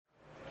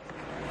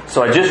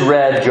So I just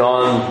read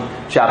John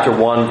chapter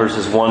 1,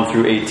 verses 1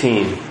 through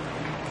 18.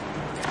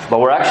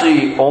 But we're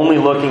actually only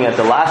looking at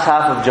the last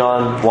half of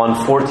John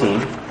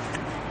 1:14,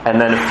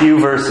 and then the few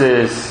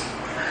verses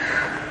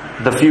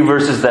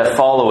that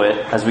follow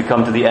it as we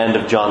come to the end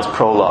of John's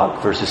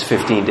prologue, verses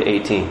 15 to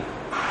 18.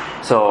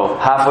 So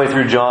halfway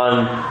through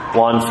John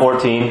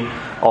 1:14,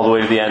 all the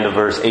way to the end of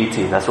verse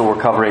 18. That's what we're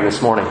covering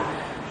this morning.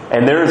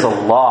 And there is a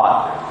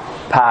lot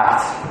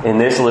packed in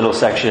this little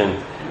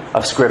section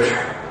of Scripture.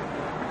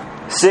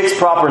 6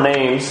 proper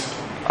names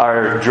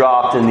are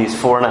dropped in these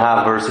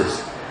 4.5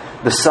 verses.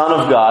 The Son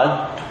of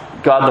God,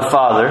 God the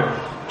Father,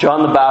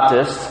 John the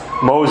Baptist,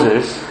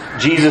 Moses,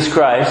 Jesus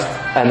Christ,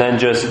 and then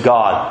just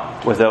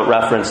God, without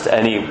reference to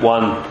any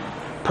one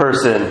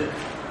person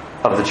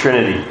of the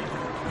Trinity.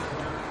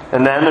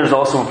 And then there's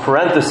also a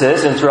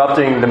parenthesis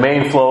interrupting the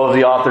main flow of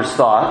the author's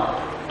thought.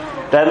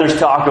 Then there's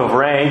talk of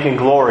rank and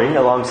glory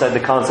alongside the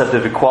concept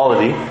of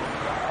equality.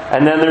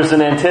 And then there's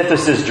an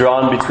antithesis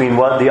drawn between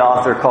what the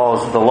author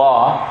calls the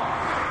law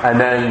and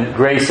then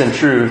grace and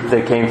truth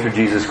that came through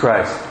Jesus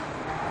Christ.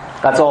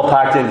 That's all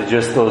packed into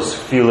just those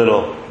few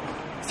little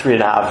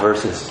 3.5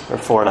 verses or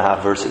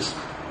 4.5 verses.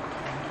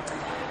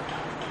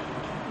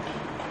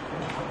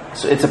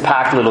 So it's a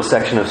packed little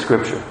section of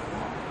Scripture.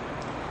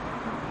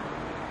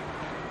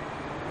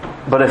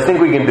 But I think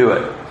we can do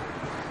it.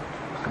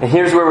 And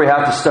here's where we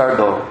have to start,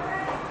 though.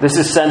 This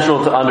is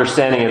central to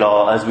understanding it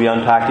all as we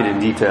unpack it in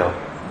detail.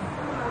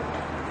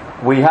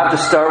 We have to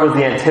start with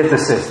the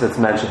antithesis that's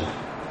mentioned.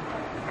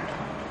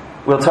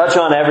 We'll touch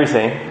on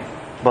everything,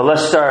 but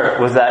let's start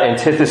with that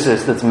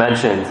antithesis that's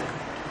mentioned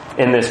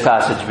in this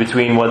passage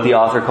between what the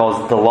author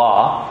calls the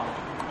law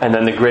and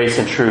then the grace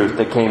and truth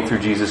that came through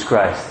Jesus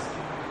Christ.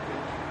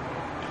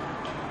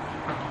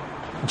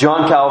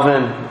 John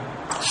Calvin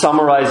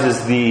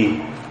summarizes the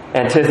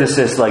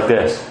antithesis like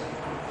this.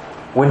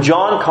 When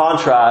John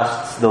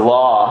contrasts the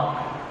law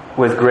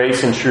with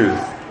grace and truth,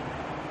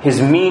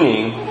 his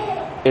meaning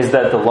is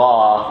that the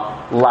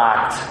law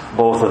lacked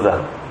both of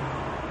them.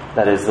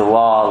 That is, the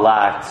law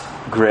lacked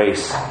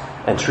grace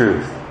and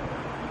truth.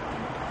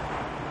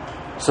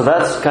 So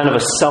that's kind of a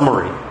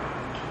summary.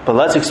 But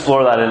let's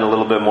explore that in a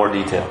little bit more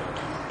detail.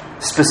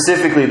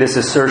 Specifically, this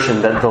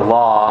assertion that the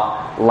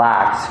law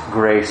lacked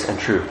grace and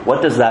truth.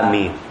 What does that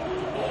mean?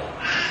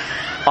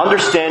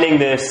 Understanding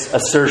this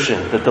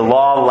assertion that the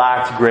law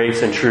lacked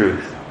grace and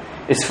truth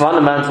is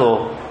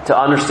fundamental to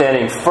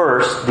understanding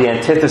first the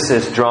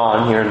antithesis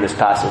drawn here in this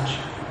passage.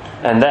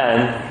 And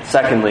then,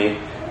 secondly,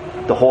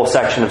 the whole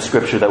section of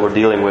Scripture that we're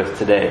dealing with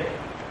today,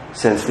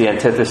 since the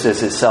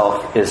antithesis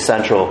itself is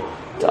central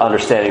to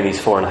understanding these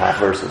 4.5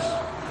 verses.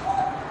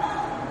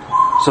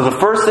 So the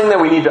first thing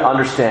that we need to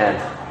understand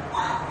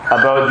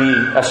about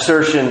the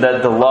assertion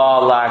that the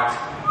law lacked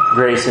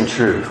grace and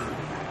truth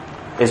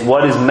is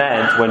what is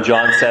meant when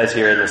John says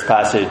here in this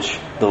passage,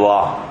 the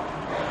law.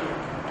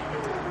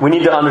 We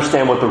need to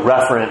understand what the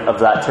referent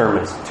of that term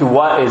is. To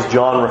what is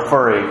John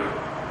referring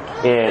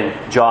in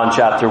John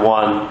chapter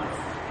 1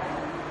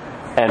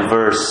 and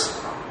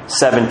verse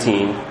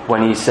 17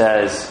 when he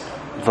says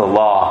the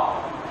law?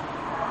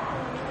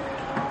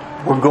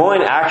 We're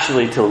going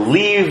actually to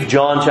leave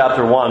John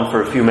chapter 1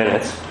 for a few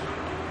minutes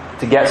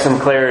to get some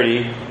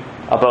clarity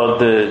about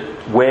the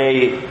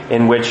way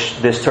in which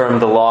this term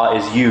the law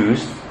is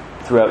used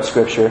throughout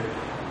Scripture.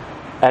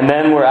 And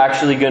then we're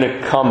actually going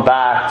to come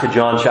back to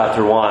John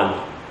chapter 1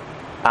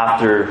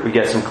 after we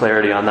get some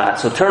clarity on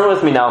that. So turn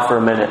with me now for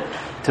a minute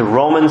to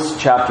Romans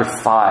chapter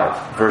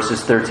 5,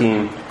 verses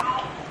 13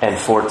 and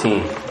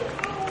 14.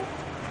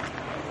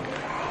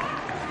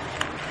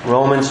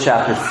 Romans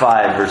chapter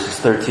 5, verses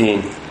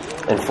 13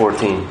 and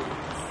 14.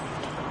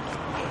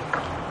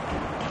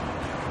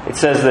 It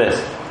says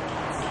this: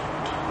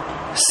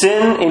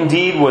 Sin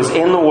indeed was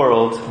in the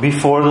world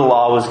before the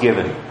law was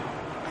given,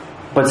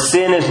 but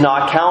sin is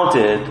not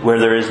counted where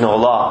there is no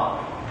law.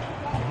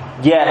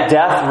 Yet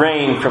death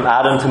reigned from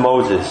Adam to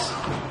Moses,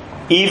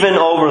 even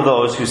over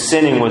those whose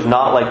sinning was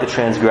not like the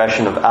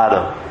transgression of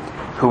Adam,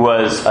 who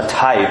was a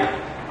type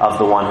of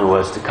the one who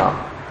was to come.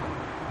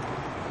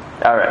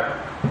 Alright.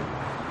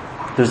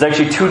 There's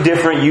actually 2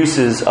 different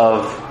uses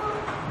of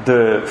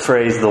the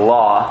phrase the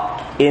law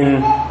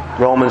in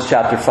Romans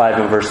chapter 5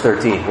 and verse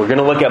 13. We're going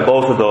to look at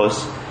both of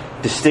those,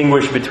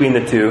 distinguish between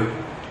the two,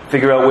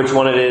 figure out which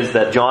one it is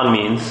that John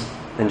means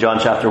in John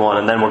chapter 1,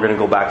 and then we're going to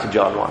go back to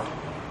John 1.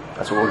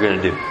 That's what we're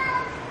going to do.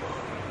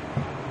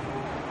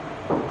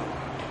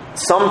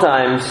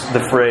 Sometimes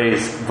the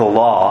phrase the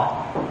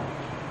law,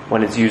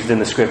 when it's used in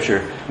the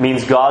Scripture,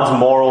 means God's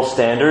moral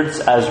standards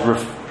as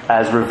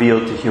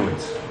revealed to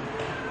humans.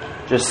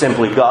 Just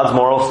simply God's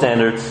moral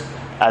standards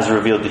as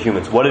revealed to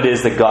humans. What it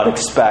is that God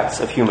expects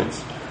of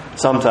humans.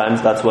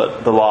 Sometimes that's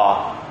what the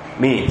law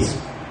means.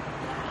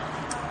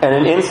 And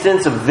an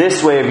instance of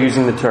this way of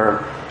using the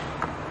term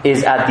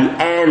is at the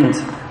end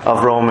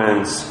of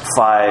Romans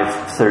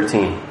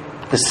 5:13.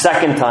 The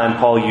second time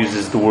Paul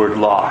uses the word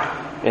law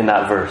in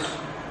that verse.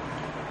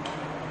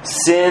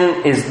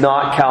 Sin is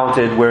not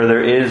counted where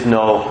there is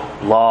no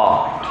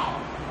law.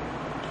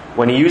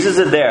 When he uses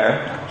it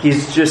there,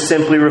 He's just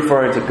simply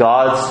referring to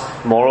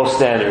God's moral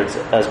standards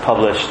as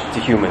published to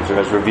humans, or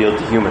as revealed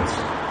to humans.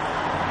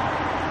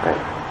 Right?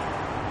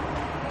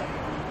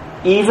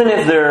 Even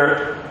if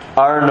there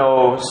are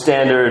no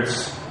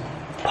standards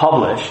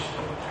published,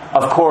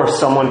 of course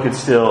someone could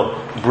still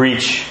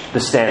breach the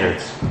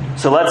standards.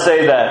 So let's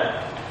say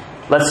that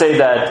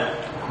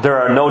there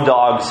are no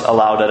dogs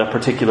allowed at a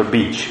particular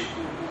beach.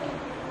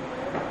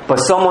 But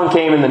someone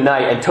came in the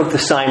night and took the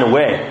sign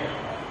away.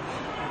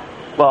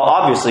 Well,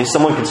 obviously,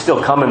 someone could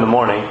still come in the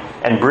morning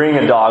and bring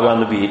a dog on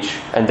the beach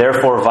and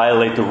therefore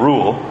violate the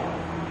rule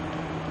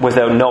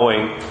without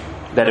knowing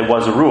that it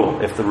was a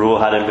rule, if the rule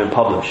hadn't been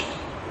published.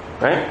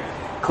 Right?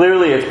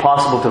 Clearly, it's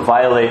possible to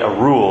violate a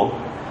rule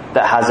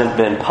that hasn't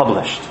been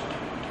published.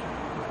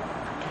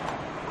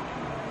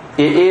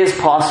 It is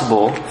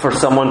possible for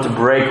someone to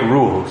break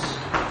rules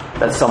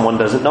that someone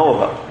doesn't know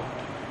about.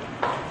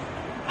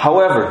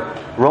 However,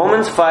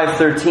 Romans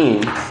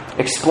 5:13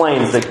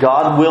 explains that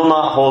God will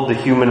not hold the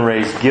human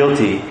race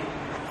guilty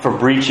for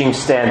breaching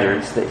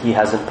standards that He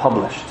hasn't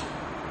published.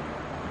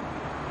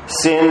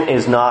 Sin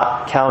is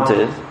not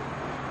counted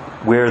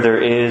where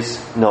there is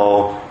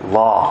no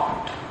law.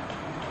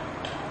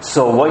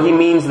 So what he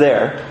means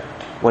there,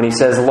 when he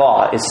says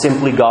law, is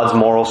simply God's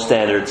moral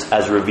standards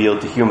as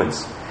revealed to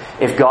humans.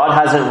 If God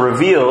hasn't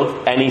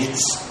revealed any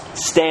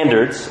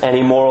standards,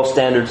 any moral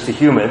standards to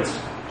humans,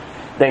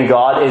 then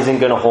God isn't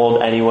going to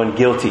hold anyone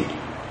guilty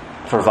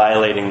for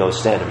violating those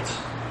standards.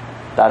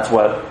 That's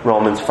what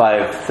Romans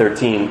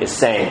 5:13 is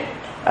saying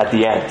at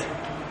the end.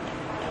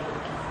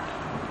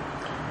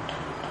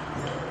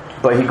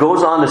 But he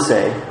goes on to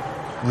say,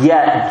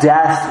 yet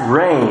death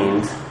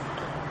reigned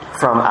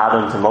from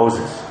Adam to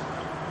Moses.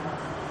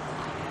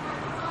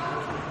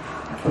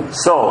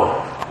 So,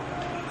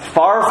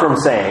 far from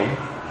saying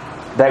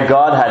that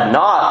God had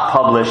not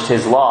published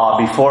His law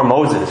before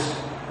Moses,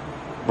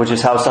 which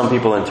is how some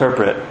people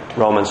interpret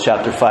Romans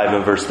chapter 5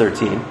 and verse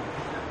 13,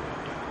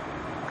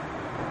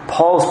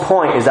 Paul's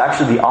point is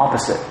actually the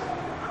opposite.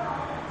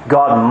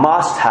 God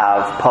must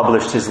have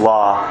published His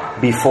law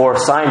before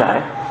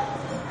Sinai,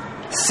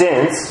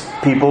 since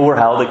people were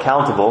held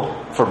accountable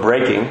for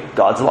breaking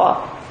God's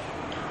law.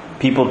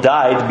 People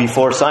died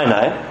before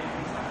Sinai,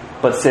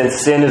 but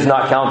since sin is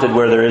not counted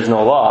where there is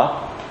no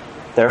law,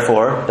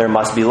 therefore there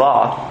must be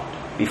law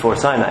before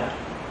Sinai.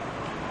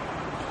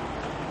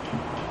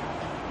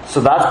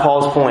 So that's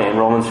Paul's point in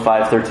Romans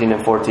 5:13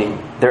 and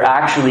 14. There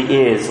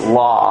actually is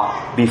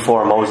law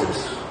before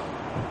Moses.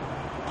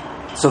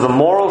 So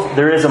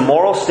there is a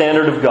moral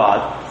standard of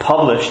God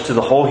published to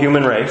the whole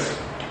human race,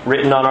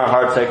 written on our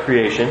hearts at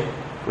creation,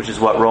 which is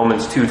what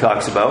Romans 2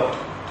 talks about,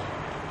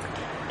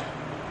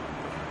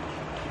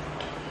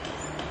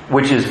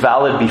 which is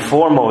valid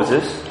before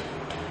Moses.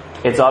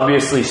 It's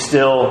obviously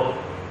still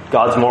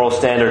God's moral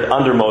standard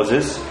under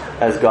Moses,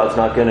 as God's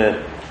not going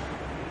to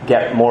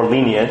get more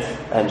lenient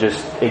and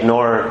just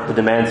ignore the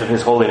demands of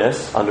His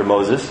holiness under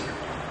Moses.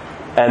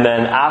 And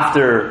then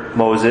after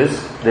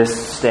Moses,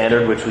 this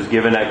standard which was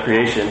given at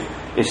creation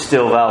is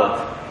still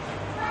valid.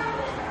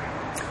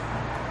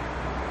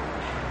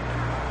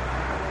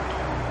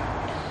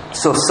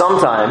 So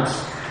sometimes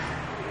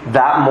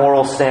that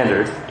moral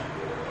standard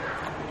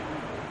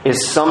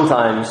is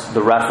sometimes the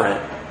referent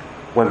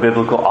when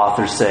biblical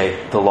authors say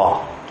the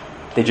law.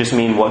 They just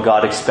mean what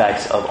God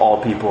expects of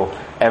all people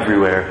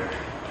everywhere,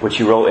 which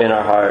He wrote in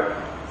our heart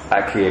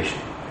at creation.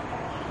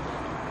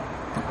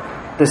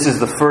 This is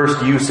the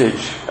first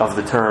usage of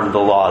the term the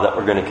law that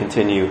we're going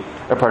to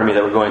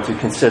that we're going to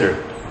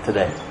consider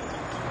today.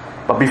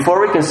 But before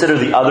we consider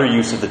the other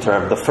use of the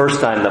term, the first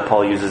time that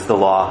Paul uses the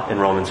law in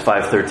Romans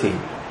 5:13,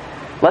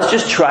 let's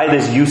just try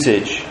this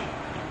usage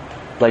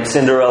like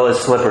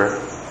Cinderella's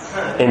slipper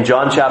in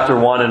John chapter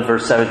 1 and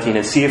verse 17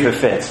 and see if it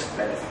fits.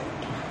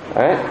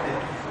 Alright?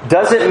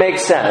 Does it make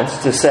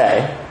sense to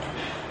say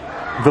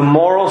the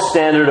moral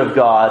standard of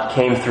God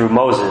came through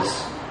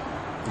Moses,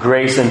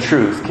 grace and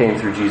truth came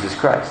through Jesus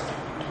Christ?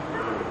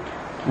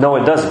 No,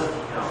 it doesn't.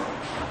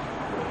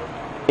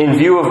 In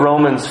view of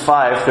Romans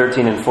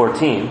 5:13 and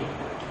 14,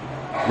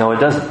 no, it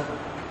doesn't.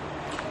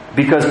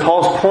 Because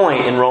Paul's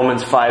point in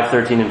Romans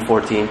 5:13 and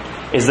 14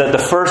 is that the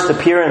first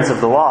appearance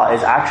of the law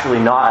is actually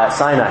not at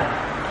Sinai,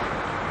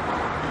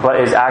 but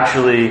is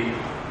actually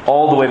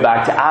all the way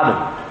back to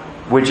Adam,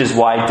 which is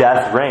why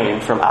death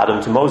reigned from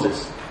Adam to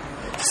Moses.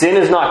 Sin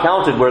is not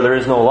counted where there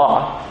is no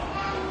law.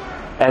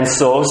 And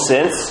so,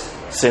 since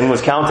sin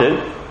was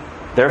counted,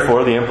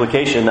 therefore the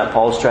implication that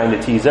Paul's trying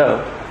to tease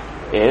out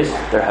is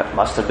there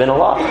must have been a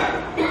law.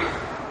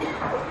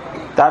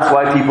 That's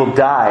why people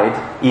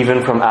died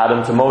even from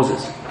Adam to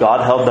Moses.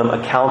 God held them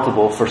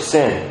accountable for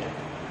sin,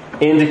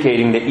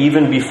 indicating that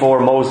even before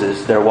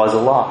Moses there was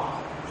a law.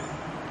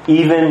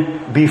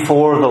 Even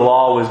before the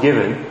law was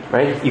given,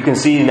 right? You can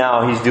see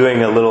now he's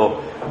doing a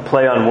little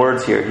play on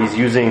words here. He's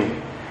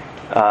using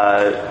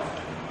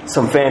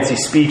some fancy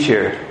speech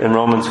here in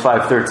Romans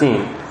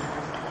 5:13.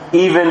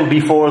 Even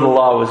before the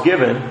law was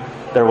given,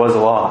 there was a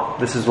law.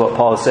 This is what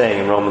Paul is saying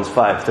in Romans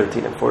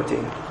 5:13 and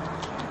 14.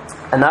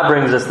 And that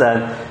brings us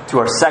then to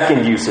our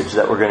second usage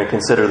that we're going to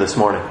consider this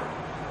morning.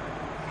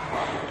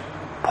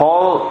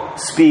 Paul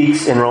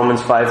speaks in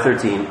Romans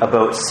 5:13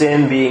 about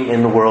sin being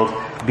in the world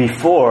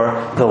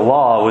before the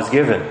law was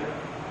given.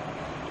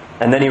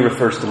 And then he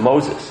refers to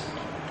Moses.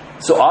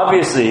 So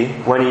obviously,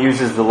 when he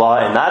uses the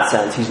law in that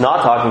sense, he's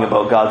not talking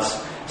about God's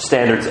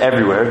standards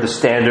everywhere, the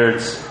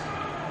standards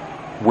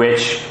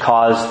which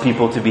caused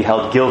people to be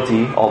held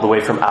guilty all the way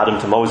from Adam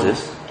to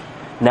Moses.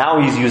 Now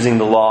he's using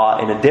the law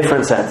in a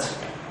different sense.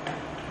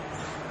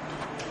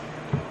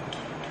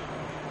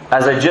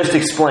 As I just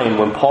explained,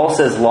 when Paul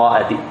says law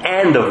at the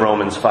end of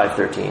Romans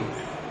 5:13,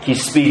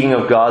 he's speaking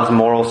of God's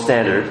moral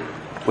standard,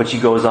 which he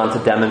goes on to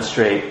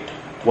demonstrate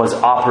was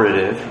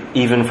operative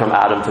even from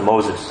Adam to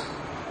Moses.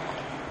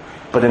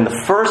 But in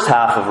the first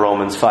half of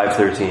Romans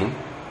 5:13,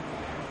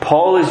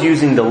 Paul is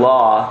using the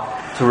law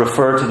to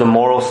refer to the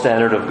moral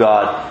standard of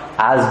God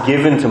as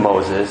given to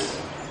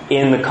Moses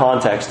in the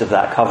context of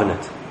that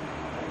covenant.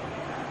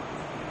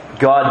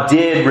 God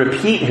did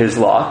repeat his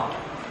law,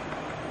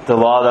 the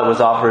law that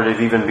was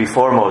operative even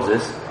before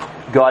Moses.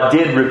 God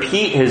did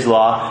repeat his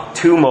law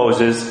to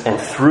Moses and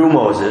through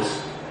Moses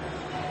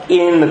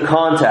in the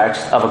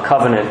context of a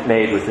covenant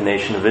made with the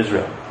nation of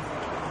Israel.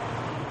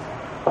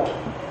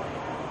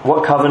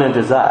 What covenant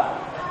is that?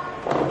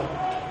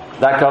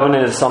 That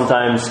covenant is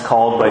sometimes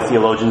called by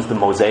theologians the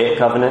Mosaic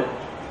covenant,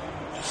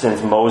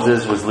 since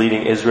Moses was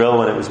leading Israel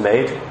when it was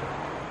made.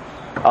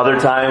 Other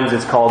times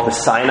it's called the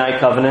Sinai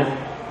covenant,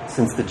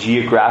 since the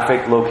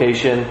geographic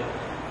location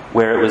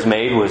where it was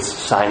made was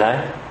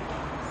Sinai.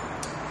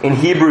 In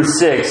Hebrews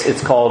 6,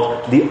 it's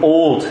called the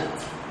Old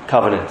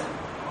Covenant,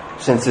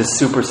 since it's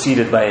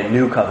superseded by a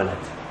new covenant.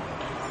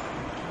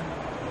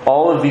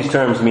 All of these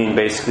terms mean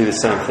basically the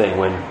same thing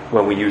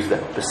when we use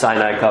them. The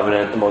Sinai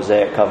covenant, the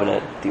Mosaic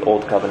covenant, the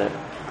Old covenant.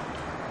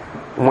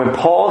 When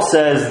Paul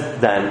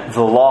says then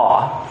the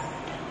law,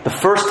 the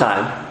first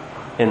time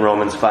in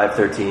Romans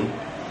 5:13,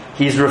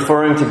 he's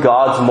referring to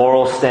God's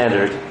moral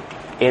standard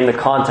in the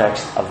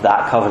context of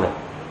that covenant.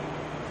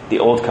 The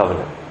Old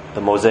covenant,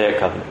 the Mosaic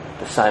covenant,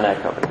 the Sinai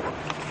covenant.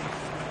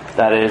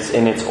 That is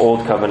in its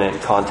Old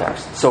covenant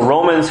context. So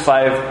Romans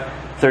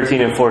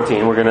 5:13 and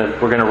 14, we're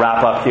gonna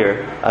wrap up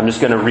here. I'm just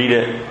gonna read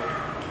it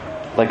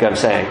like I'm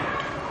saying,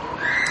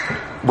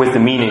 with the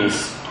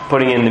meanings,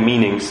 putting in the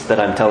meanings that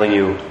I'm telling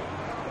you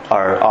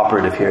are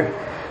operative here.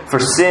 For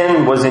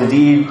sin was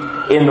indeed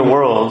in the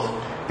world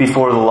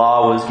before the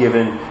law was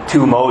given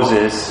to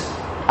Moses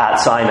at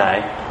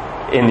Sinai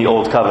in the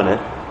Old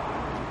Covenant.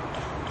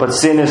 But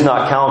sin is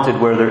not counted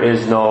where there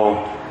is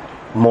no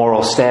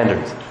moral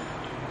standard.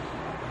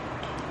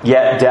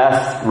 Yet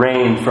death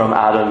reigned from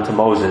Adam to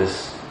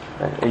Moses.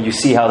 And you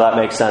see how that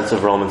makes sense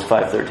of Romans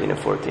 5:13 and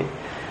 14.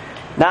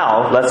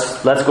 Now,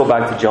 let's go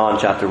back to John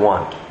chapter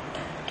 1.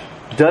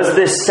 Does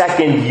this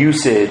second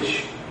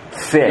usage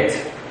fit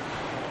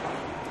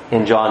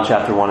in John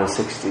chapter 1 and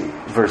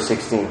verse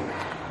 16?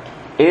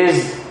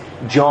 Is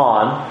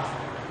John,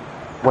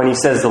 when he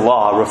says the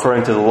law,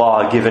 referring to the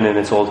law given in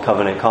its Old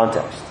Covenant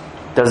context?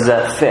 Does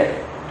that fit?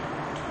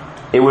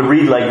 It would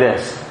read like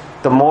this.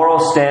 The moral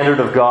standard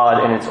of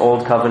God in its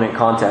Old Covenant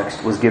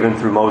context was given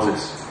through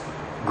Moses.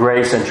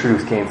 Grace and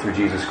truth came through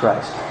Jesus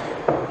Christ.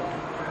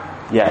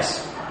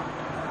 Yes.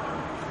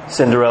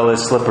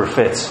 Cinderella's slipper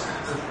fits.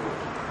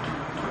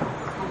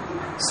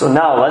 So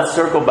now let's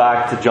circle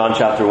back to John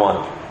chapter 1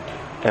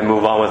 and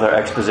move on with our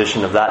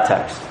exposition of that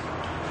text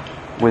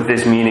with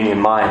this meaning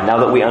in mind. Now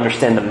that we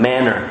understand the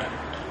manner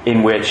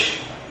in which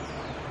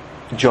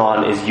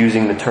John is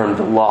using the term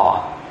the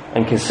law,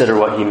 and consider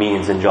what he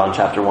means in John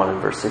chapter 1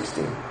 and verse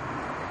 16.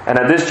 And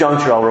at this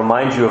juncture, I'll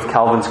remind you of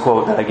Calvin's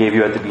quote that I gave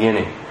you at the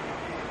beginning.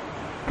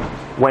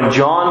 When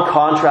John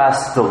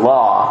contrasts the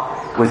law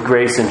with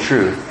grace and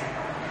truth,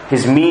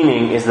 his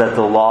meaning is that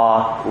the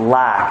law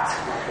lacked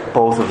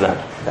both of them,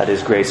 that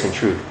is, grace and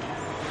truth.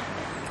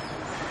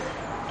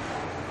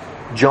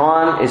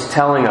 John is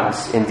telling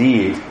us,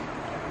 indeed,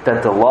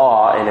 that the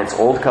law in its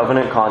Old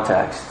Covenant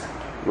context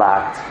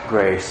lacked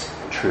grace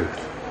and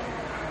truth.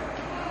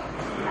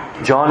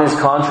 John is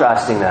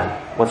contrasting them.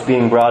 What's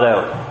being brought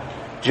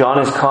out? John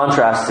is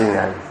contrasting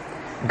them.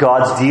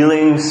 God's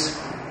dealings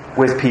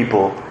with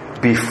people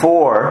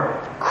before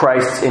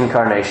Christ's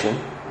incarnation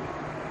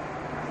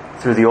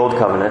through the Old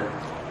Covenant,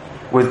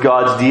 with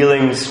God's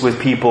dealings with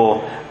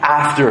people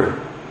after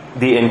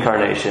the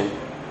incarnation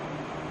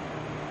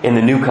in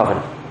the New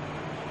Covenant.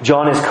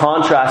 John is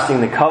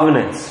contrasting the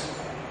covenants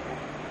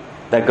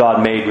that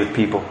God made with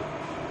people.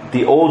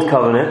 The Old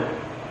Covenant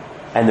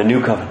and the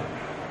New Covenant.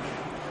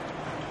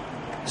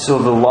 So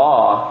the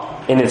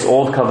law, in its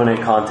Old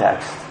Covenant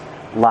context,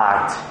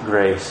 lacked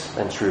grace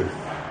and truth.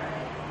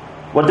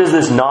 What does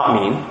this not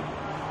mean?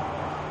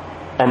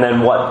 And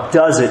then what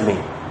does it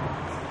mean?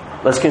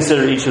 Let's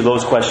consider each of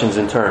those questions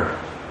in turn.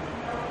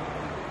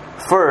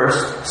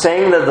 First,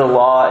 saying that the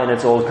law in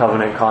its Old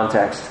Covenant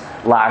context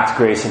lacked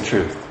grace and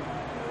truth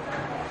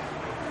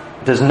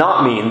does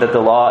not mean that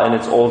the law in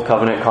its Old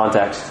Covenant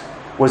context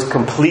was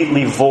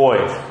completely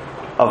void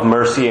of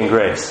mercy and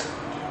grace.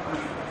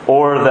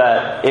 or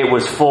that it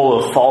was full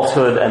of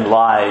falsehood and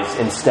lies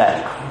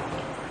instead.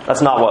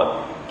 That's not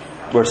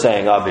what we're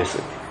saying,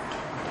 obviously.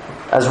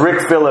 As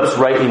Rick Phillips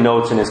rightly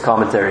notes in his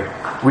commentary,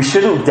 we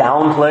shouldn't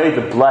downplay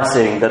the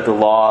blessing that the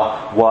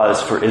law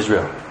was for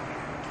Israel.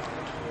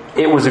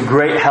 It was a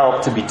great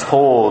help to be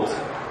told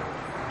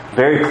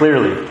very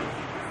clearly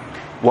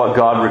what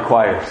God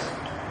requires.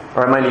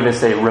 Or I might even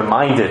say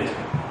reminded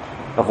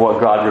of what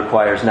God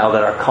requires now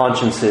that our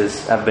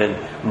consciences have been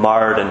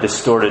marred and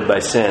distorted by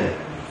sin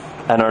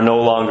and are no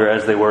longer,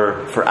 as they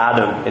were for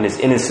Adam in his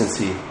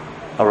innocency,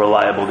 a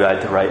reliable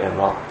guide to right and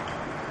wrong.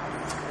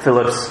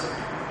 Phillips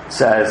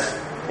says,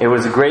 it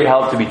was a great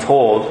help to be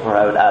told, or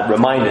I would add,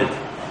 reminded,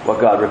 what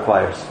God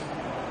requires.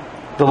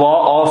 The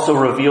law also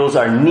reveals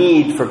our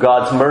need for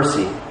God's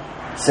mercy,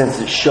 since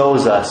it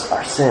shows us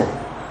our sin.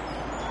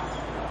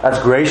 That's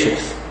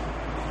gracious,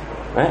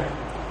 right?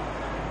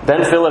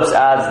 Then Phillips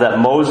adds that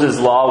Moses'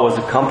 law was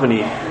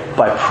accompanied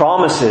by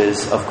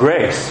promises of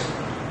grace.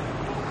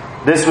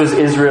 This was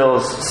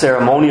Israel's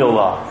ceremonial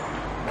law,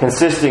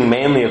 consisting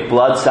mainly of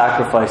blood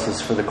sacrifices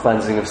for the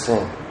cleansing of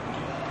sin.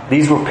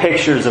 These were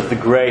pictures of the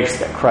grace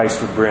that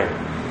Christ would bring.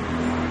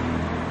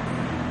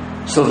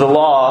 So the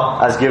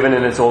law, as given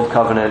in its Old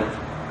Covenant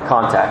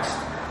context,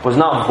 was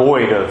not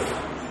void of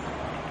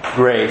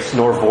grace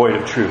nor void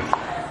of truth.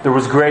 There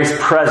was grace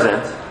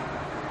present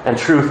and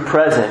truth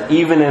present,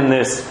 even in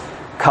this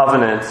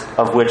covenant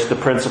of which the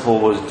principle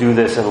was do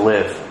this and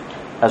live,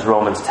 as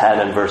Romans 10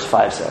 and verse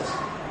 5 says.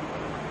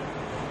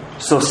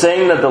 So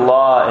saying that the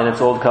law in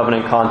its Old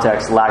Covenant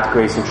context lacked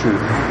grace and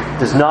truth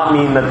does not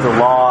mean that the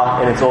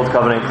law in its Old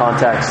Covenant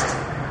context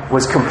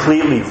was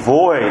completely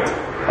void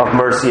of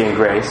mercy and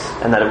grace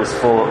and that it was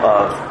full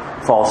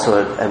of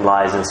falsehood and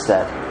lies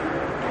instead.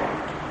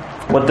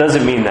 What does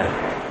it mean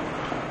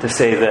then to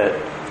say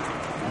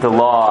that the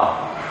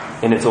law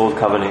in its Old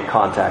Covenant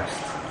context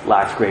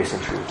lacks grace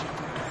and truth?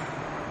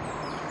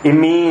 It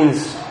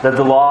means that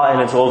the law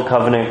in its Old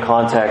Covenant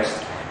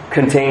context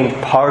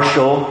contained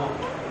partial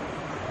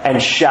and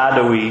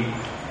shadowy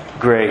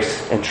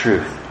grace and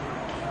truth.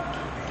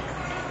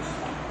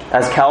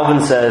 As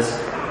Calvin says,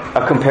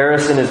 a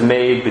comparison is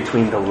made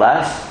between the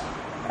less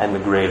and the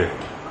greater.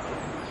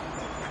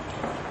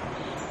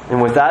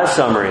 And with that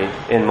summary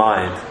in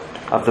mind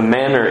of the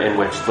manner in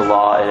which the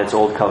law in its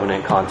Old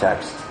Covenant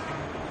context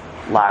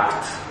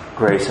lacked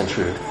grace and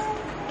truth,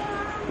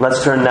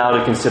 let's turn now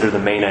to consider the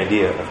main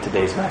idea of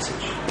today's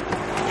message.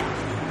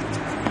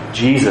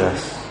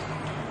 Jesus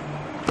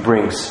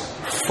brings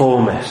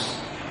fullness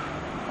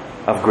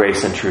of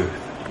grace and truth.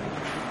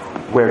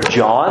 Where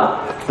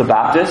John the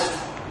Baptist,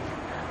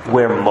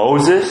 where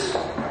Moses,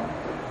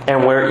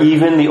 and where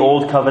even the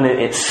Old Covenant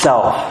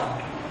itself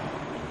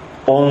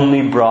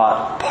only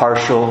brought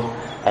partial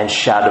and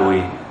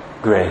shadowy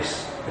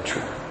grace and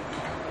truth.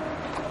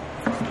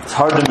 It's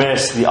hard to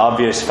miss the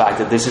obvious fact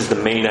that this is the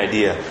main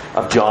idea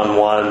of John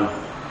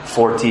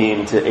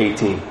 1:14 to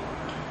 18.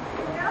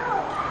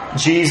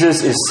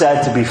 Jesus is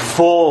said to be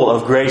full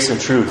of grace and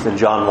truth in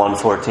John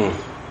 1:14.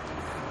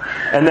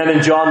 And then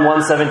in John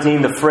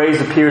 1:17, the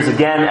phrase appears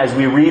again as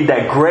we read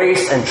that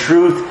grace and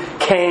truth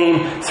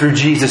came through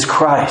Jesus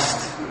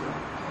Christ.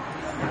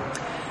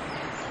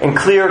 And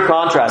clear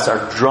contrasts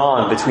are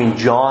drawn between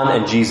John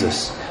and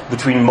Jesus,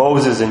 between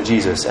Moses and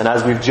Jesus, and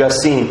as we've just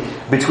seen,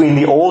 between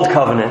the Old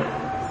Covenant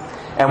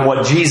and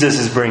what Jesus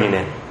is bringing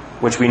in,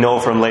 which we know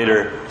from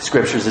later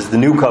scriptures is the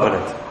New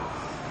Covenant.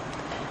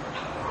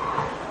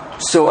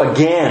 So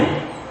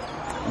again,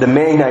 the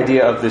main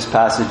idea of this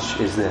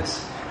passage is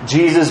this.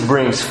 Jesus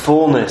brings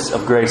fullness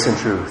of grace and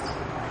truth,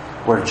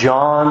 where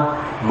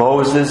John,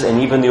 Moses,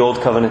 and even the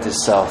Old Covenant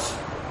itself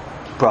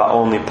brought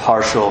only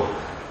partial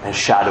and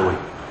shadowy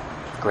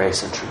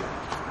grace and truth.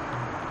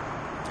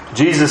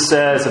 Jesus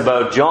says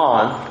about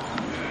John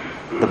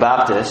the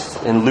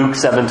Baptist in Luke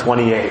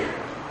 7:28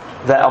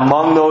 that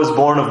among those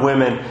born of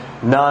women,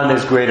 none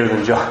is greater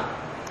than John.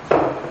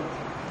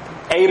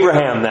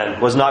 Abraham then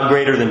was not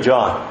greater than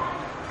John.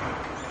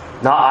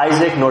 Not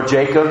Isaac nor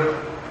Jacob.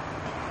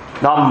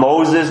 Not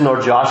Moses nor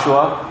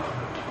Joshua.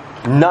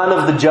 None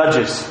of the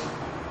judges.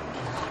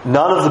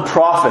 None of the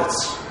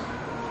prophets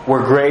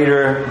were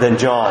greater than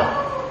John.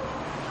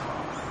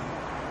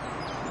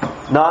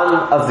 None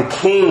of the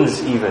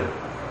kings even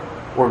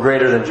were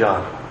greater than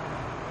John.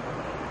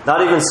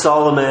 Not even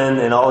Solomon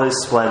in all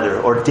his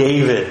splendor, or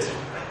David,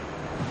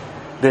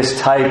 this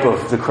type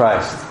of the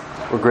Christ,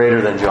 were greater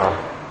than John.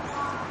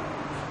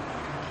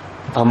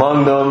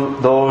 Among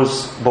them,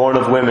 those born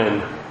of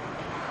women,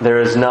 there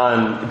is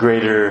none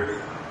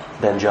greater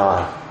than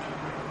John.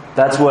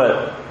 That's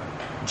what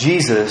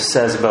Jesus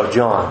says about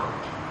John.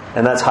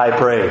 And that's high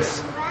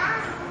praise.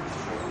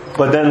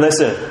 But then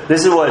listen,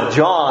 this is what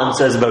John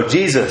says about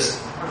Jesus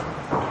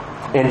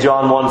in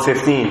John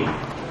 1:15.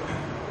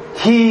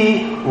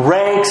 He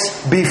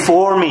ranks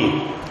before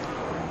me.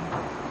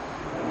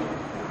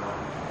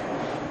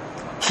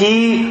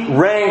 He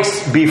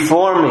ranks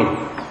before me.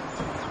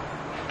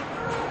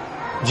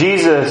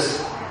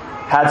 Jesus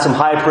had some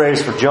high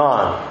praise for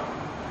John,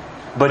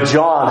 but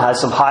John has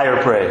some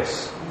higher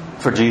praise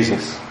for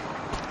Jesus.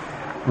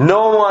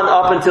 No one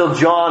up until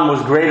John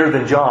was greater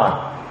than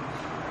John.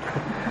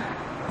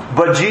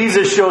 But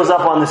Jesus shows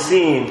up on the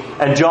scene,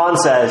 and John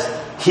says,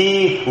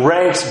 He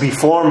ranks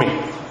before me.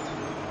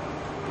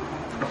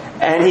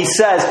 And he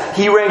says,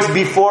 He ranks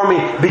before me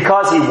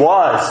because He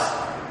was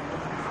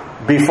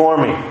before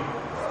me.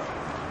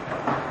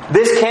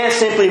 This can't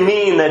simply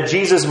mean that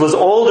Jesus was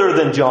older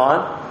than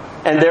John,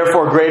 and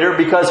therefore greater,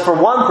 because for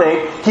one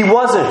thing, He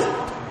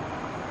wasn't.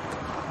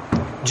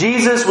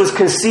 Jesus was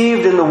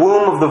conceived in the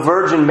womb of the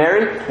Virgin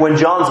Mary when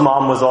John's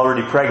mom was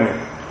already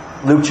pregnant.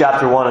 Luke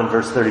chapter 1 and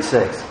verse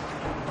 36.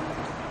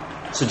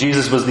 So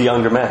Jesus was the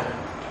younger man.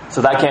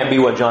 So that can't be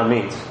what John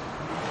means.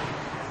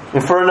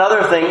 And for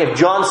another thing, if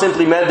John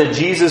simply meant that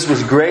Jesus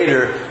was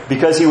greater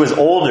because He was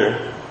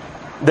older,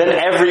 then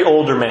every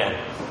older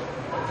man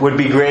would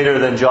be greater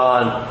than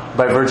John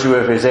by virtue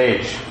of his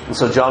age. And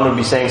so John would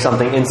be saying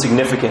something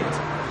insignificant.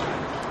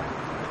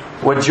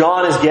 What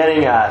John is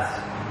getting at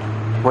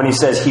when he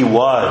says He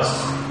was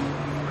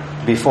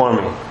before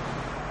me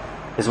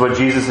is what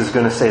Jesus is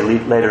going to say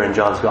later in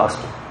John's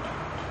Gospel.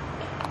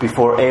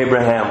 Before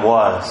Abraham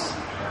was,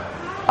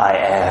 I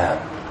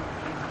am.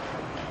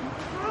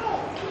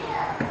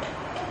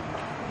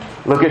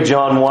 Look at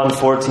John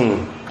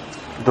 1:14.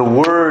 The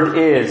Word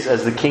is,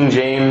 as the King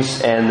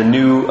James and the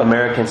New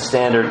American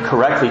Standard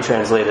correctly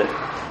translate it,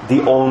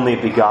 the only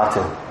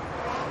begotten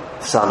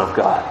Son of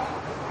God.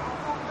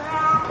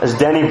 As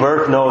Denny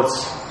Burke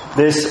notes,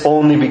 this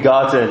only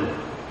begotten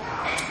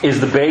is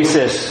the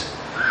basis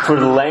for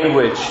the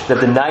language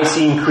that the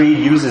Nicene Creed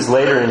uses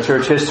later in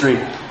church history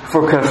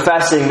for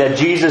confessing that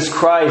Jesus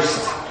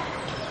Christ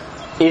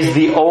is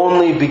the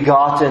only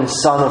begotten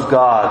Son of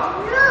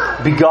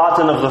God,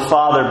 begotten of the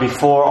Father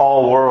before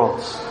all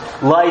worlds,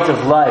 light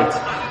of light,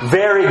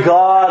 very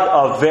God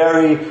of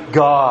very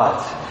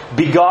God,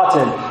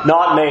 begotten,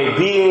 not made,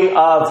 being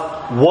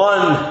of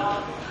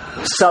one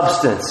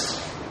substance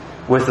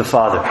with the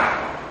Father.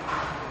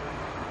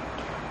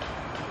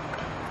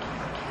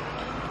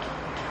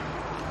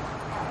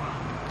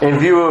 In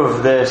view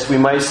of this, we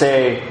might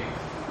say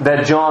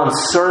that John's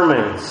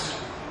sermons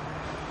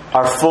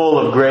are full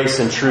of grace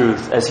and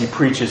truth as he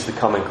preaches the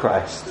coming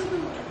Christ.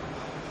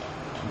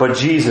 But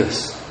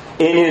Jesus,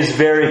 in His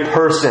very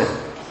person,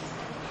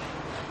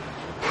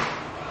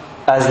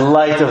 as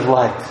light of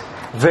light,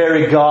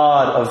 very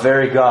God of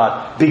very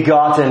God,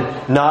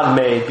 begotten, not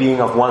made,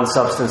 being of one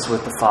substance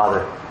with the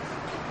Father.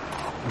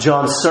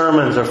 John's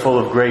sermons are full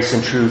of grace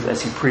and truth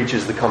as he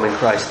preaches the coming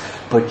Christ.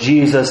 But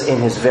Jesus, in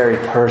His very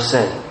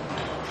person,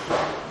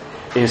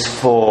 is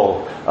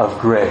full of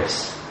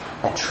grace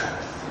and truth.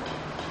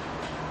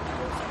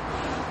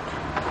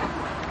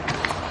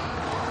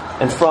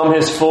 And from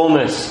His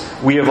fullness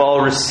we have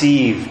all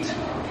received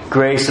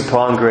grace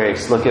upon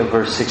grace. Look at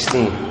verse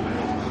 16.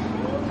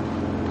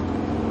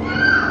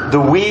 The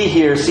we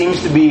here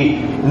seems to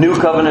be new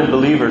covenant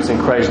believers in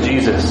Christ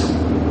Jesus,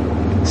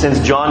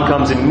 since John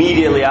comes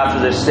immediately after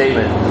this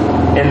statement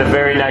in the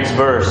very next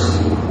verse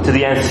to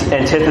the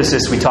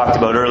antithesis we talked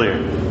about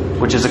earlier,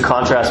 which is a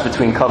contrast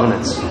between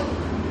covenants.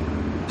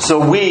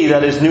 So we,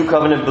 that is new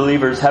covenant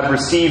believers, have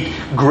received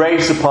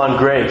grace upon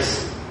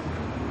grace,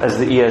 as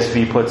the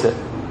ESV puts it.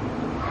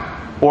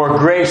 Or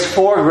grace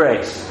for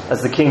grace,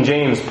 as the King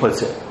James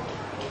puts it.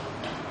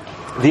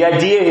 The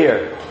idea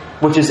here,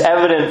 which is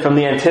evident from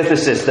the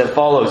antithesis that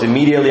follows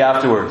immediately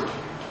afterwards,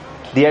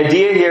 the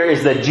idea here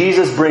is that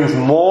Jesus brings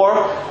more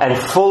and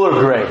fuller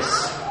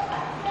grace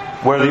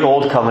where the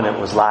old covenant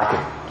was lacking.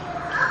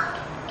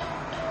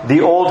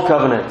 The old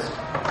covenant,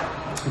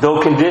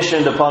 though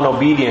conditioned upon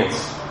obedience,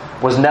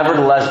 was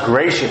nevertheless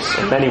gracious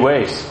in many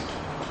ways.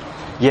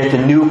 Yet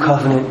the new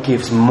covenant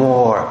gives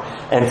more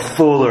and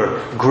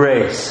fuller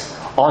grace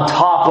on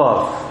top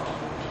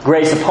of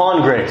grace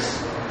upon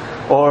grace,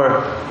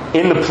 or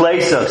in the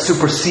place of,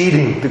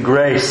 superseding the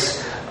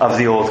grace of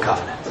the old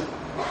covenant.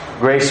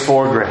 Grace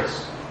for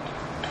grace.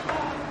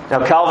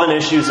 Now Calvin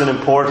issues an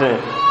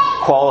important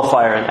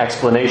qualifier and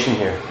explanation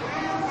here.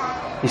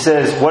 He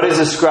says, what is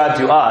ascribed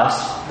to us,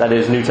 that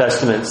is New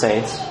Testament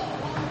saints,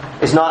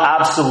 is not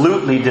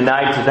absolutely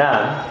denied to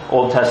them,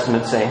 Old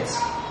Testament saints,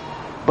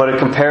 but a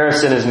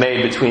comparison is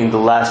made between the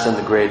less and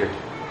the greater.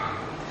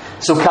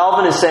 So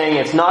Calvin is saying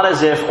it's not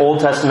as if Old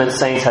Testament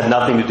saints had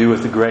nothing to do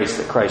with the grace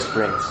that Christ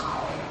brings.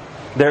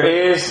 There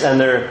is, and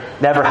there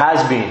never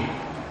has been,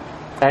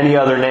 any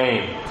other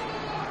name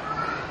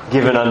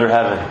given under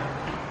heaven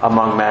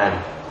among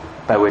men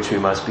by which we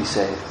must be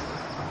saved.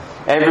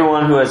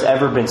 Everyone who has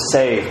ever been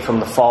saved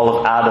from the fall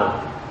of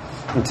Adam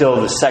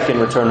until the second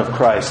return of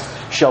Christ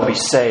shall be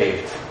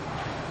saved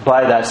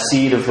by that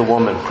seed of the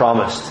woman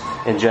promised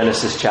in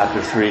Genesis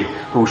chapter 3,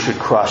 who should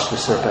crush the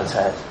serpent's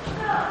head.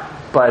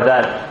 By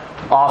that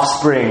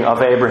offspring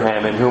of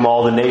Abraham, in whom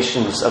all the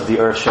nations of the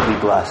earth shall be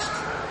blessed.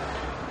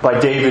 By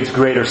David's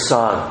greater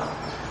son,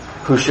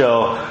 who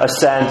shall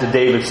ascend to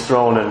David's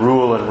throne and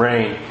rule and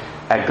reign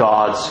at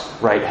God's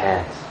right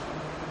hand,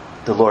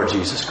 the Lord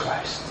Jesus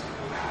Christ.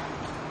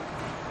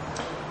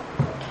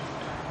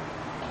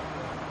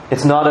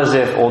 It's not as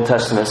if Old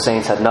Testament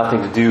saints had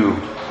nothing to do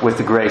with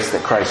the grace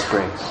that Christ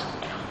brings.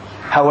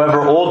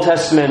 However, Old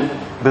Testament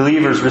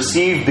believers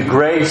received the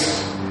grace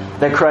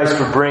that Christ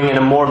would bring in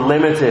a more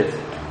limited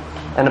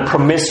and a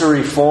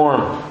promissory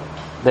form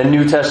than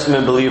New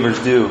Testament believers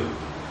do,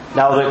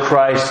 now that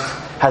Christ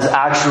has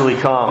actually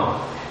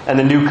come and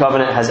the new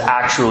covenant has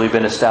actually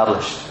been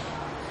established.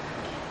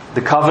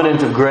 The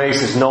covenant of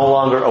grace is no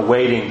longer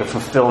awaiting the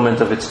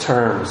fulfillment of its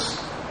terms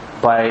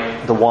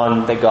by the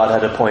one that God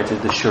had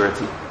appointed the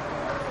surety.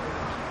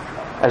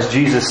 As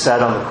Jesus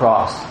said on the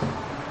cross,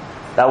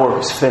 that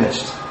work is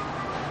finished.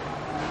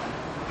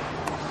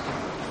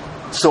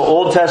 So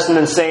Old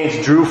Testament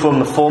saints drew from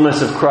the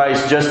fullness of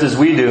Christ just as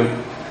we do.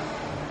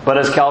 But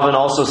as Calvin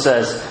also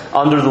says,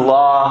 under the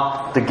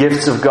law, the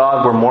gifts of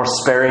God were more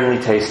sparingly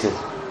tasted.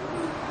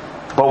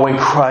 But when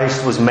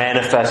Christ was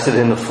manifested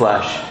in the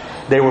flesh,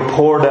 they were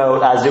poured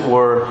out, as it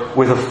were,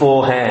 with a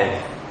full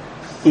hand,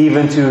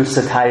 even to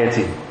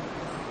satiety,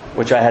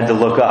 which I had to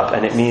look up,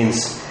 and it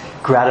means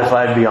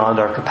gratified beyond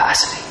our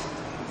capacity.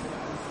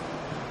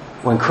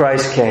 When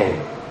Christ came,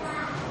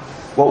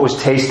 what was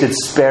tasted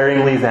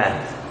sparingly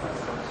then,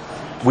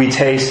 we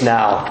taste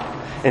now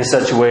in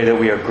such a way that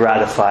we are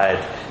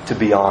gratified to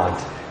beyond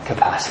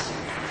capacity.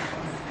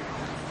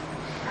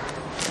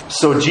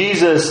 So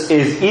Jesus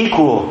is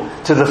equal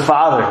to the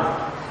Father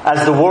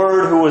as the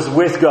Word who was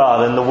with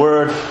God and the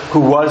Word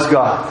who was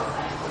God,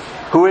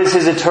 who is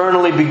His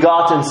eternally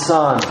begotten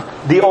Son,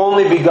 the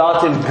only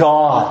begotten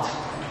God,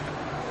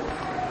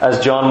 as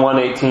John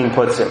 1:18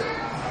 puts it.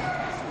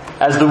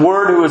 As the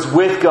Word who is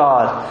with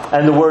God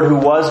and the Word who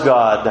was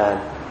God, then,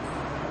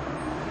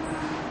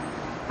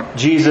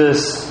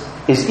 Jesus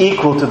is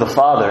equal to the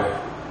Father,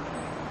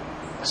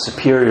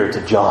 superior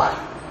to John,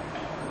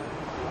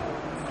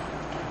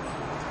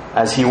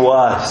 as He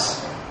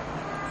was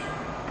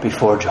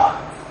before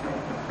John.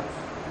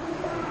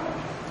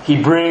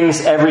 He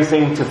brings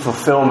everything to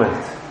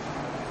fulfillment,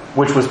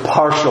 which was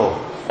partial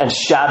and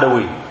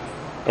shadowy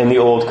in the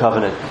Old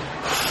Covenant.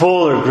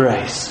 Fuller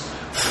grace,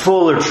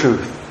 fuller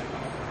truth.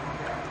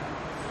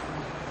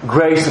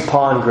 Grace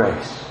upon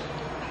grace.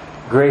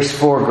 Grace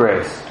for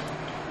grace.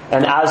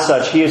 And as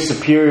such, He is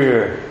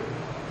superior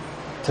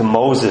to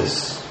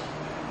Moses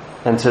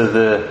and to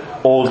the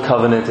Old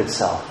Covenant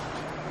itself.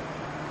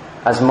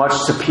 As much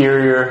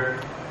superior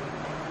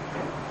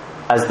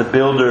as the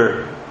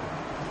builder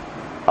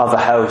of a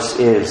house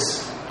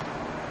is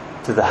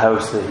to the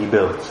house that he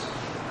builds.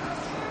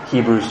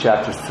 Hebrews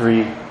chapter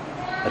 3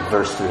 and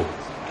verse 3.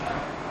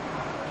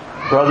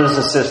 Brothers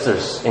and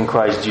sisters in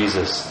Christ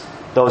Jesus,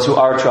 those who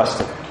are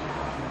trusting,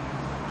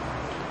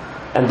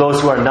 and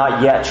those who are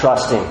not yet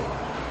trusting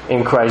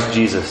in Christ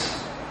Jesus.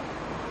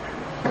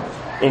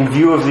 In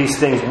view of these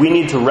things, we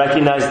need to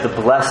recognize the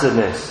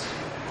blessedness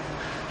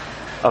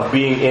of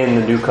being in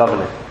the new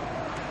covenant.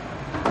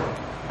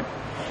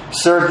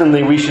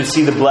 Certainly, we should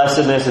see the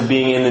blessedness of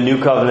being in the new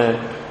covenant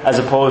as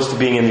opposed to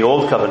being in the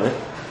old covenant.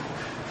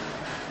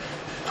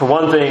 For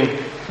one thing,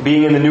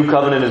 being in the new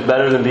covenant is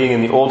better than being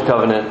in the old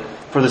covenant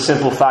for the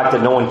simple fact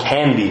that no one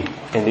can be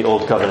in the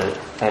old covenant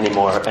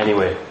anymore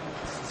anyway,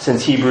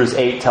 since Hebrews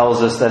 8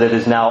 tells us that it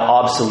is now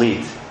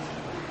obsolete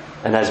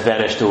and has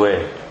vanished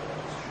away.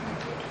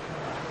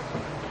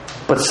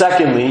 But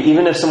secondly,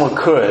 even if someone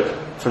could,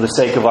 for the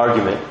sake of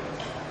argument,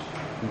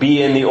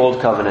 be in the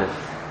old covenant,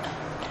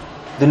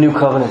 the new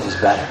covenant is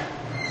better.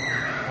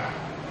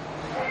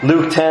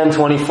 Luke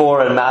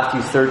 10:24 and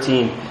Matthew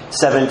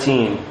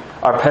 13:17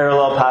 are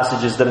parallel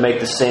passages that make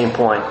the same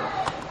point.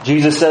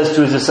 Jesus says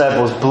to His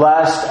disciples,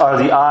 "Blessed are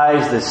the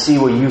eyes that see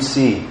what you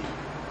see.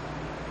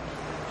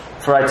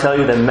 For I tell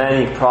you that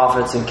many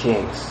prophets and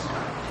kings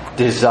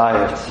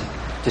desired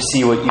to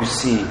see what you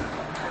see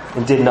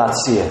and did not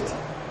see it.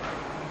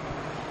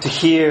 To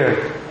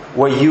hear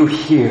what you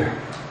hear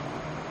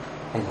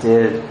and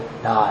did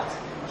not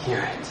hear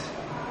it."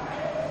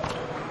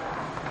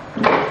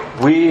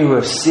 We who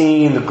have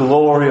seen the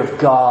glory of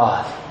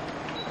God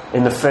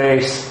in the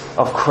face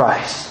of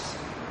Christ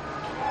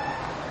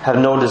have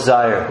no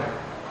desire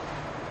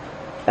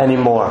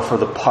anymore for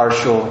the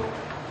partial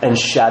and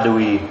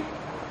shadowy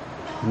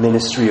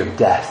ministry of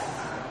death,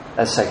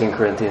 as 2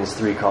 Corinthians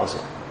 3 calls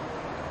it.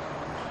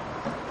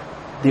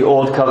 The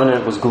old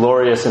covenant was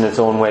glorious in its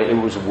own way. It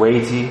was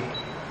weighty.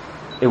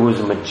 It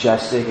was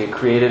majestic. It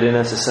created in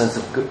us a sense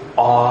of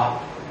awe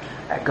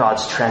at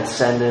God's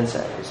transcendence,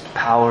 at His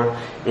power.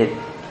 It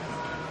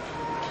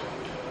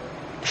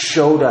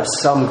showed us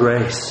some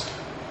grace,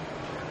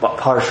 but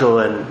partial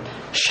and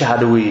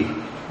shadowy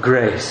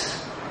grace.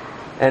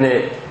 And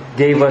it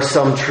gave us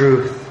some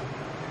truth.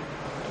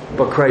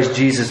 But Christ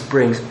Jesus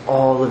brings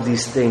all of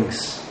these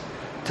things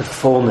to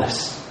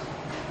fullness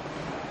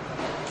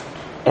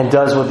and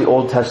does what the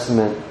Old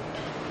Testament,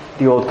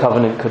 the Old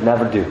Covenant could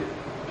never do.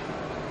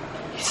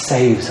 He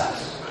saves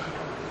us.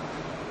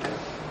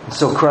 And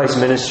so Christ's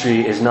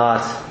ministry is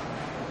not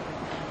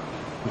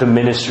the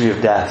ministry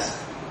of death,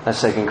 as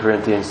 2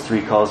 Corinthians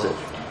 3 calls it,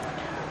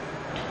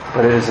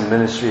 but it is a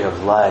ministry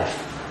of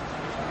life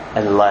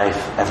and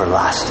life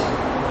everlasting.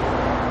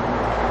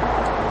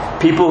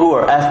 People who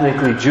are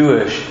ethnically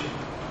Jewish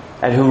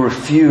and who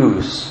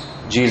refuse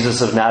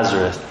Jesus of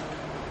Nazareth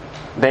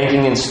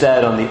banking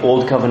instead on the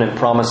old covenant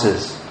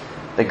promises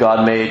that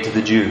God made to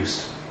the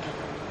Jews.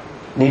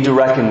 Need to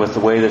reckon with the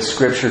way that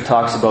Scripture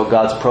talks about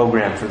God's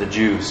program for the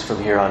Jews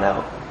from here on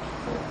out.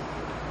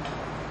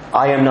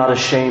 I am not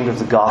ashamed of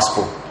the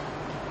gospel.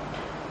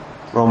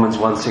 Romans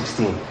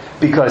 1:16.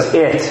 Because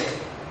it,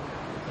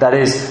 that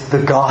is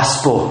the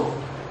gospel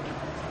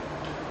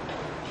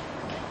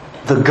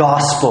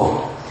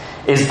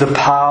is the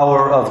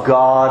power of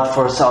God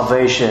for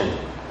salvation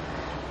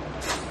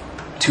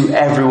to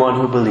everyone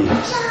who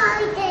believes.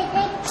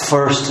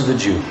 First to the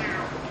Jew,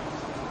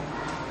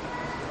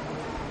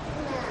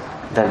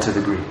 then to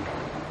the Greek.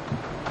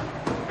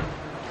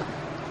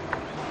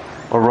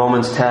 Or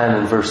Romans 10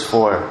 and verse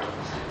 4.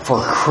 For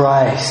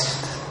Christ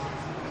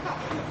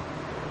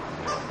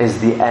is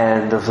the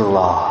end of the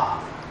law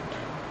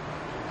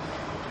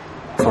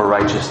for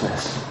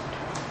righteousness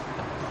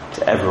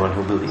to everyone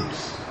who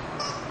believes.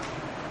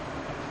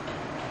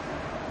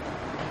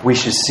 We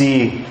should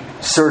see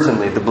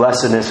certainly the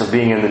blessedness of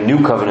being in the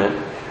new covenant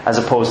as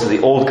opposed to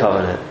the old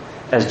covenant,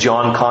 as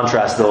John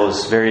contrasts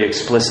those very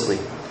explicitly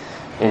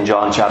in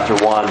John chapter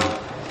 1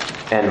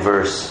 and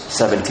verse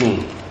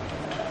 17.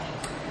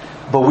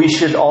 But we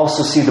should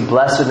also see the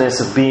blessedness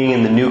of being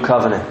in the new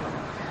covenant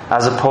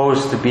as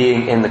opposed to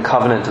being in the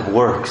covenant of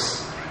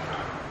works.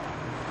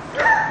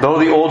 Though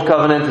the old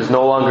covenant is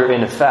no longer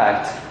in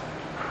effect,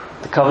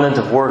 the covenant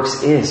of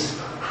works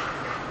is.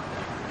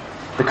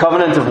 The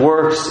covenant of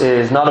works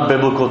is not a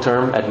biblical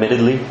term,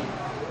 admittedly,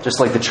 just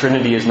like the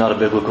Trinity is not a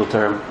biblical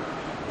term.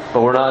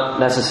 But we're not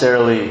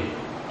necessarily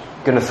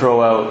going to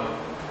throw out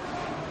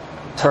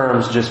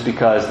terms just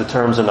because the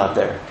terms are not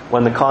there.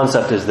 When the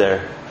concept is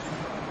there,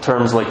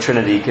 terms like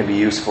Trinity can be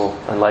useful,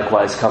 and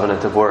likewise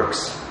covenant of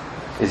works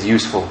is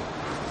useful.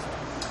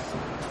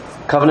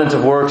 Covenant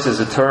of works is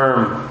a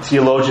term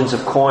theologians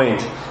have coined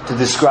to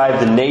describe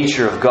the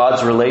nature of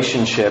God's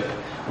relationship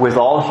with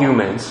all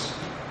humans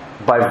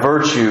by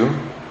virtue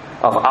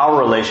of our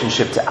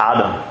relationship to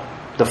Adam,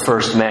 the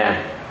first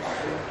man.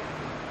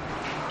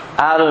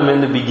 Adam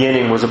in the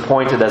beginning was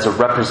appointed as a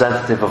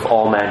representative of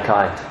all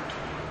mankind.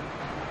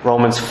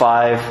 Romans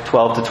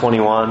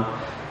 5:12-21,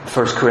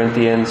 1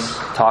 Corinthians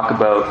talk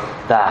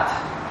about that.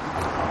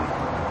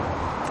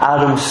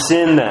 Adam's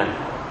sin then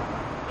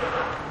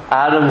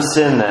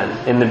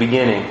in the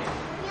beginning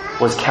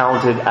was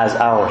counted as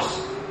ours.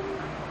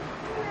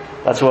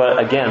 That's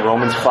what, again,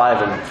 Romans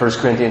 5 and 1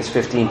 Corinthians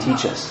 15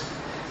 teach us.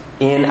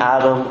 In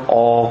Adam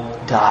all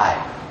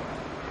die.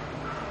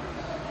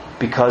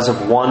 Because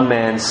of one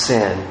man's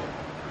sin,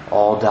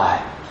 all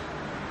die.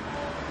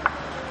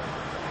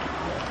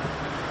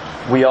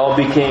 We all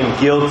became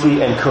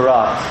guilty and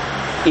corrupt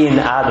in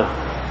Adam.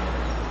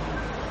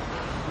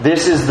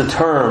 This is the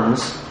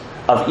terms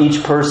of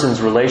each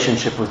person's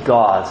relationship with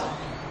God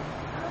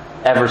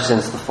ever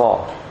since the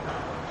fall,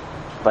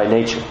 by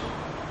nature.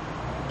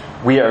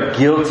 We are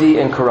guilty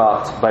and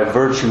corrupt by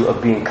virtue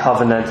of being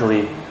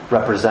covenantally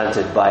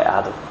represented by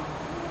Adam.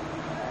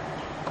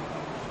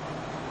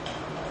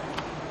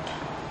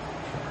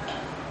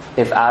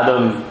 If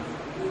Adam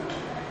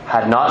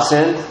had not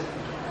sinned,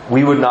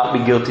 we would not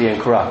be guilty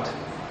and corrupt.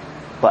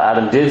 But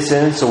Adam did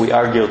sin, so we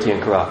are guilty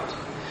and corrupt.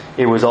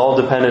 It was all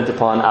dependent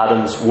upon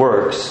Adam's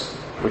works,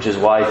 which is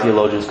why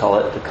theologians call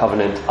it the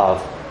covenant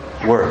of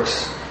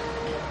works.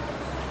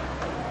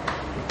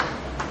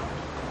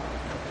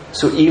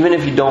 So even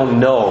if you don't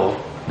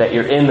know that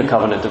you're in the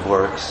covenant of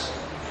works,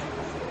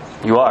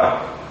 you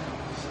are,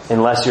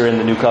 unless you're in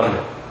the new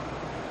covenant.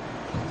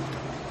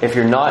 If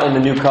you're not in the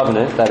new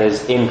covenant, that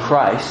is, in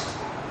Christ,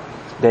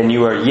 then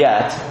you are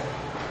yet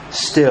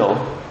still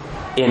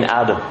in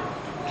Adam,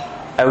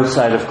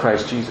 outside of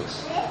Christ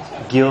Jesus,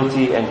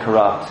 guilty and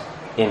corrupt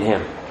in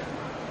Him.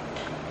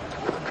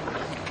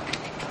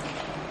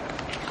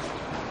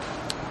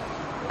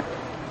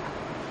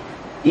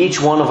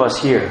 Each one of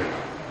us here,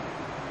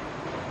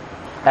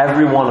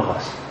 every one of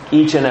us,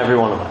 each and every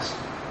one of us,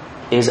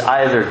 is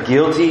either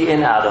guilty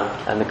in Adam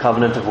and the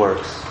covenant of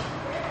works,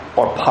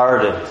 or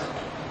pardoned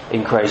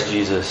in Christ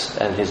Jesus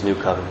and His new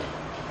covenant.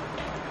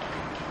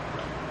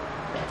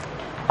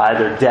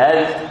 Either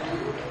dead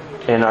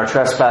in our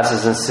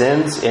trespasses and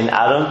sins in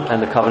Adam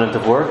and the covenant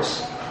of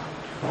works,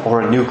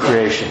 or a new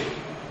creation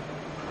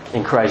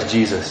in Christ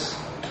Jesus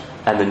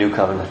and the new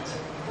covenant.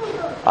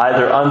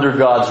 Either under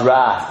God's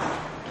wrath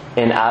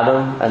in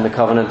Adam and the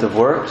covenant of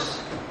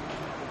works,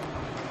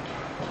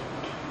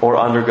 or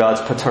under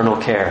God's paternal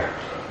care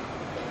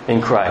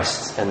in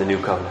Christ and the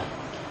new covenant.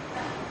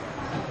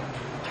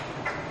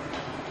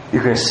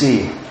 You can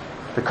see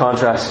the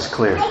contrast is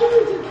clear.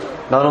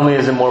 Not only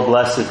is it more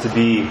blessed to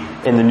be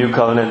in the new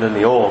covenant than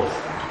the old,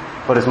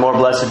 but it's more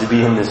blessed to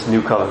be in this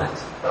new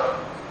covenant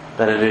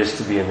than it is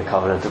to be in the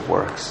covenant of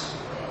works,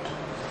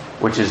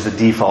 which is the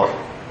default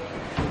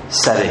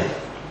setting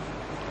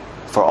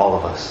for all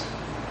of us.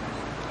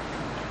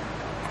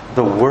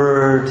 The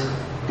Word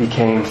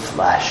became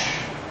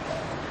flesh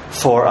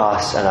for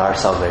us and our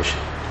salvation.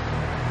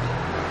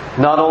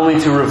 Not only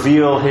to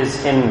reveal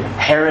His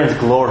inherent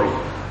glory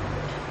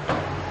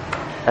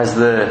as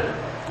the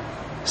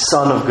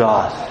Son of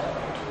God,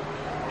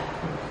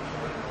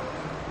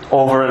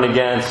 over and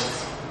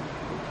against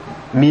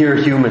mere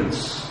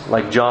humans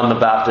like John the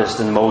Baptist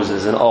and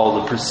Moses and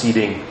all the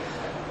preceding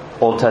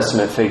Old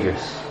Testament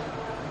figures.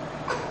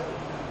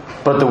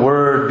 But the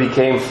Word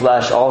became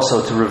flesh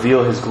also to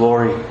reveal His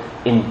glory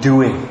in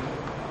doing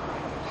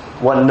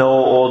what no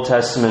Old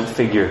Testament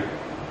figure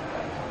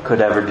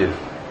could ever do.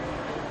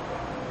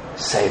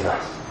 Save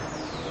us.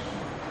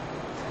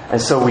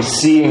 And so we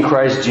see in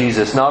Christ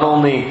Jesus not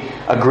only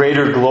a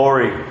greater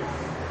glory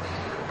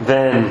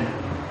than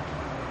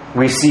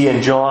we see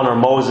in John or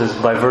Moses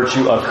by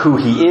virtue of who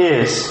He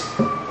is,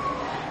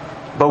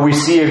 but we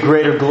see a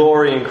greater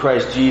glory in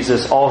Christ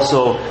Jesus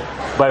also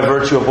by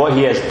virtue of what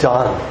He has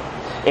done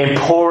in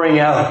pouring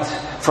out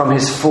from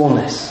His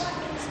fullness,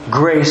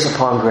 grace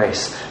upon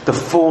grace, the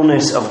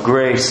fullness of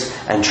grace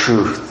and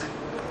truth.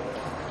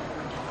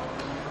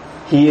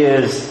 He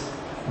is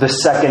the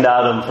second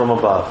Adam from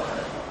above,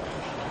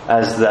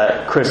 as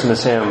that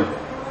Christmas hymn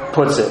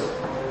puts it,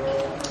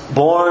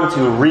 born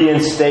to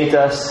reinstate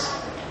us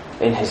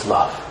in His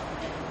love.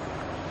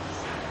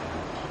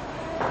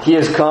 He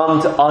has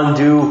come to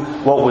undo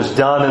what was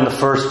done in the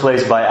first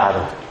place by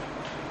Adam.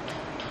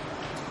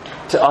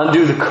 To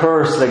undo the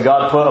curse that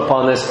God put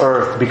upon this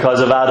earth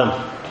because of Adam.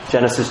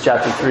 Genesis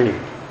chapter 3.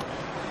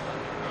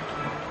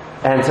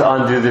 And to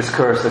undo this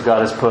curse that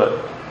God has put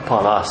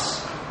upon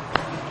us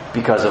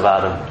because of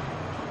Adam.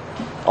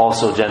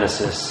 Also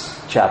Genesis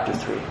chapter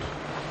 3.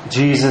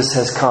 Jesus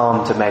has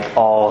come to make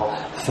all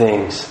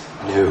things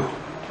new.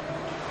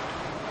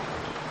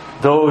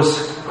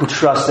 Those who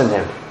trust in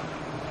Him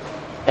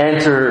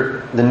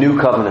enter the new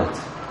covenant,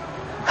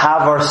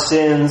 have our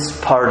sins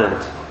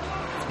pardoned,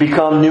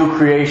 become new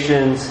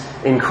creations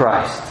in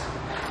Christ,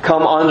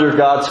 come under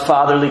God's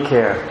fatherly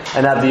care,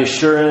 and have the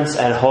assurance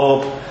and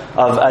hope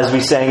of, as we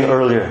sang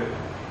earlier,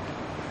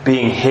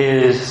 being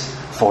His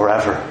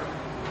forever.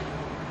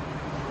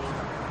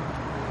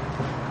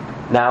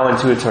 Now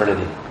into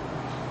eternity.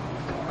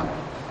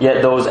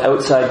 Yet those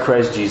outside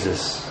Christ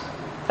Jesus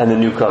and the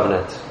new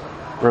covenant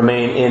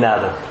remain in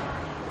Adam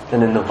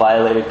and in the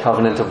violated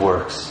covenant of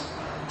works,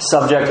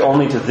 subject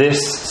only to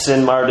this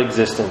sin-marred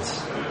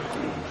existence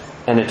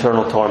and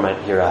eternal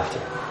torment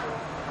hereafter.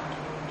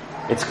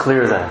 It's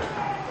clear then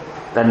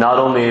that not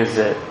only is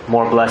it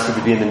more blessed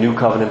to be in the new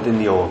covenant than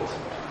the old,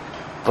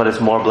 but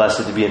it's more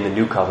blessed to be in the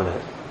new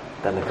covenant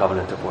than the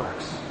covenant of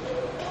works.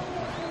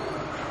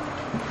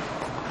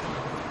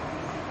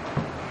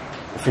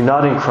 If you're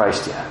not in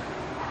Christ yet,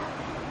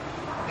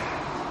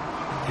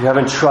 if you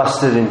haven't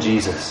trusted in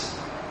Jesus,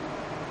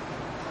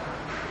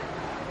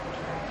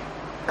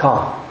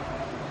 come.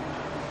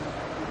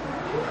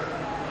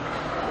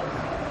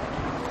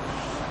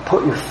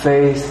 Put your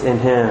faith in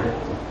Him,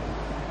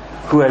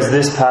 who, as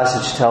this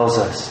passage tells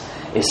us,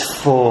 is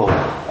full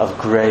of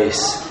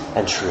grace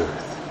and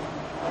truth.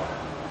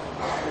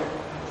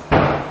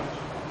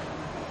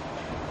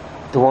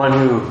 The one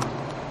who,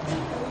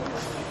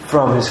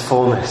 from His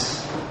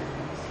fullness,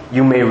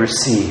 you may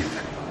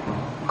receive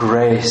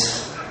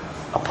grace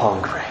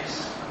upon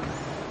grace.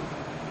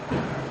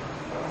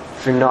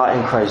 If you're not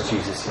in Christ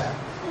Jesus yet,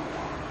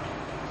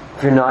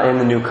 if you're not in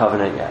the new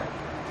covenant yet,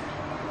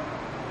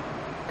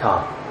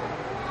 come.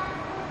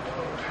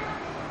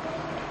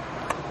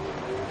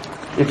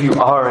 If you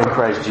are in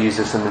Christ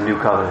Jesus in the new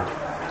covenant,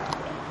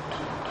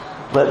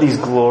 let these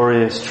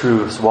glorious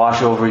truths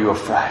wash over you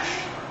afresh.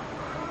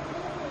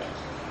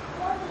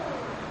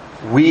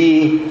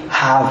 We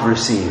have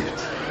received,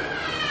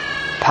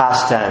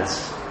 past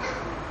tense,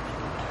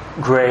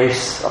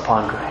 grace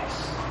upon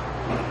grace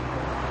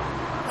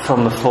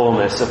from the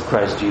fullness of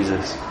Christ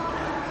Jesus.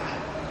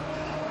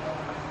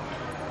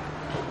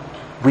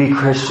 We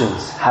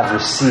Christians have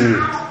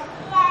received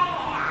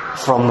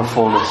from the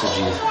fullness of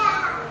Jesus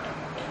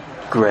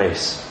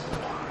grace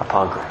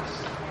upon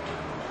grace.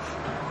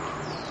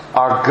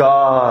 Our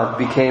God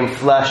became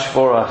flesh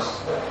for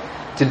us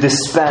to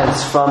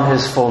dispense from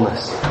His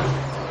fullness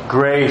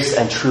grace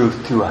and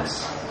truth to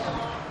us.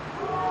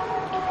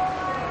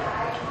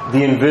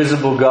 The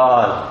invisible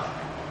God,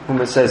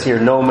 whom it says here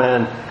no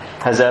man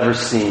has ever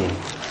seen,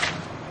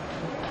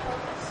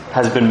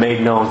 has been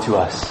made known to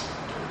us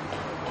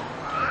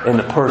in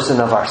the person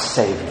of our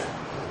Savior,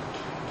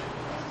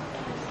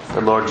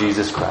 the Lord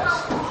Jesus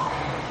Christ.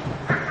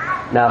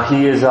 Now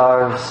He is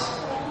ours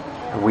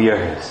and we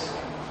are His.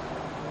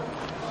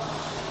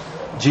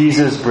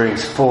 Jesus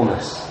brings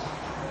fullness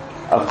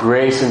of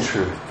grace and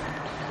truth,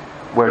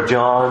 where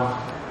John,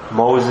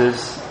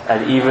 Moses,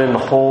 and even the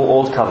whole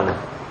Old Covenant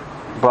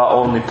brought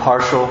only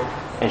partial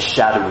and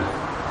shadowy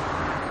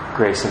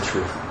grace and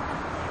truth.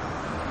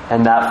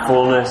 And that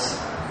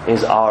fullness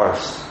is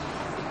ours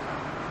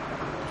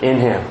in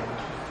Him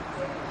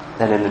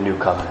and in the new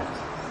covenant.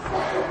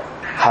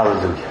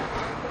 Hallelujah.